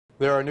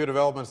There are new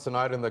developments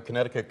tonight in the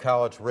Connecticut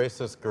College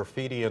racist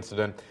graffiti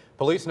incident.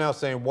 Police now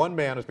saying one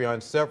man is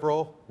behind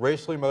several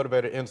racially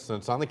motivated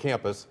incidents on the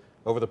campus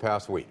over the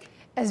past week.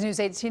 As News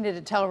 18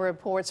 Deteller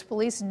reports,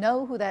 police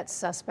know who that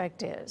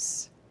suspect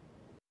is.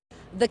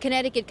 The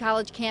Connecticut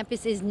College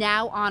campus is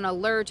now on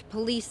alert.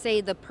 Police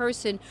say the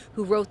person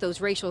who wrote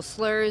those racial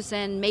slurs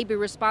and may be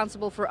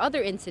responsible for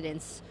other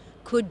incidents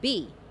could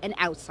be an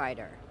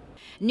outsider.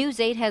 News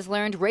 8 has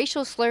learned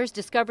racial slurs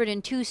discovered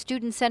in two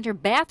student center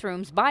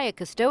bathrooms by a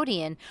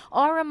custodian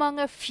are among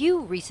a few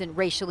recent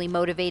racially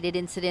motivated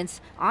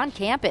incidents on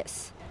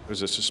campus.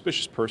 There's a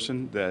suspicious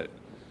person that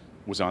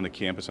was on the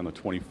campus on the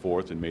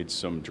 24th and made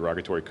some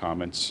derogatory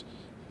comments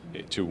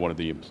to one of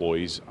the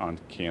employees on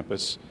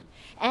campus.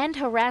 And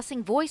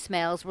harassing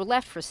voicemails were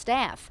left for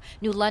staff.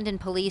 New London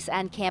police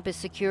and campus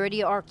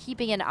security are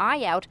keeping an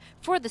eye out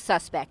for the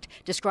suspect.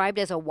 Described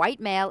as a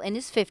white male in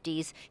his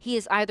 50s, he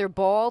is either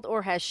bald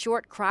or has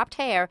short cropped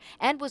hair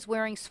and was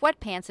wearing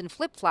sweatpants and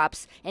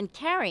flip-flops and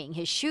carrying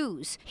his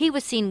shoes. He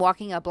was seen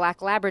walking a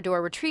black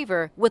Labrador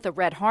retriever with a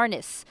red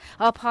harness.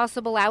 A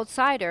possible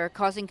outsider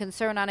causing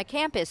concern on a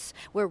campus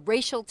where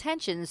racial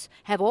tensions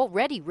have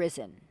already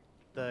risen.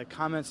 The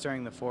comments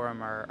during the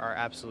forum are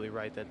absolutely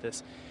right that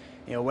this,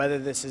 whether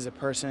this is a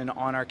person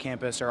on our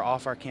campus or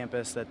off our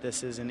campus, that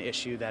this is an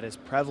issue that is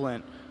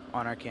prevalent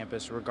on our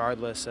campus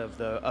regardless of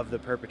the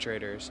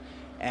perpetrators.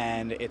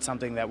 And it's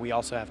something that we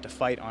also have to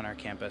fight on our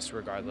campus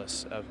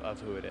regardless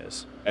of who it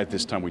is. At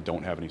this time, we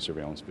don't have any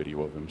surveillance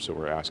video of him, so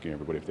we're asking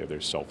everybody if they have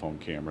their cell phone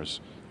cameras,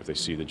 if they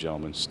see the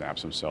gentleman, snap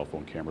some cell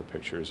phone camera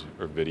pictures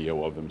or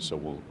video of him,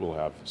 so we'll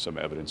have some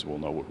evidence and we'll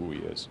know who he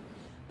is.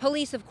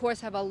 Police, of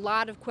course, have a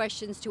lot of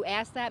questions to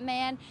ask that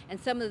man, and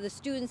some of the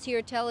students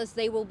here tell us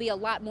they will be a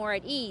lot more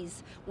at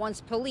ease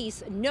once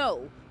police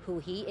know who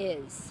he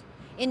is.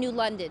 In New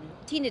London,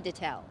 Tina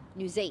Detel,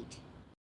 News 8.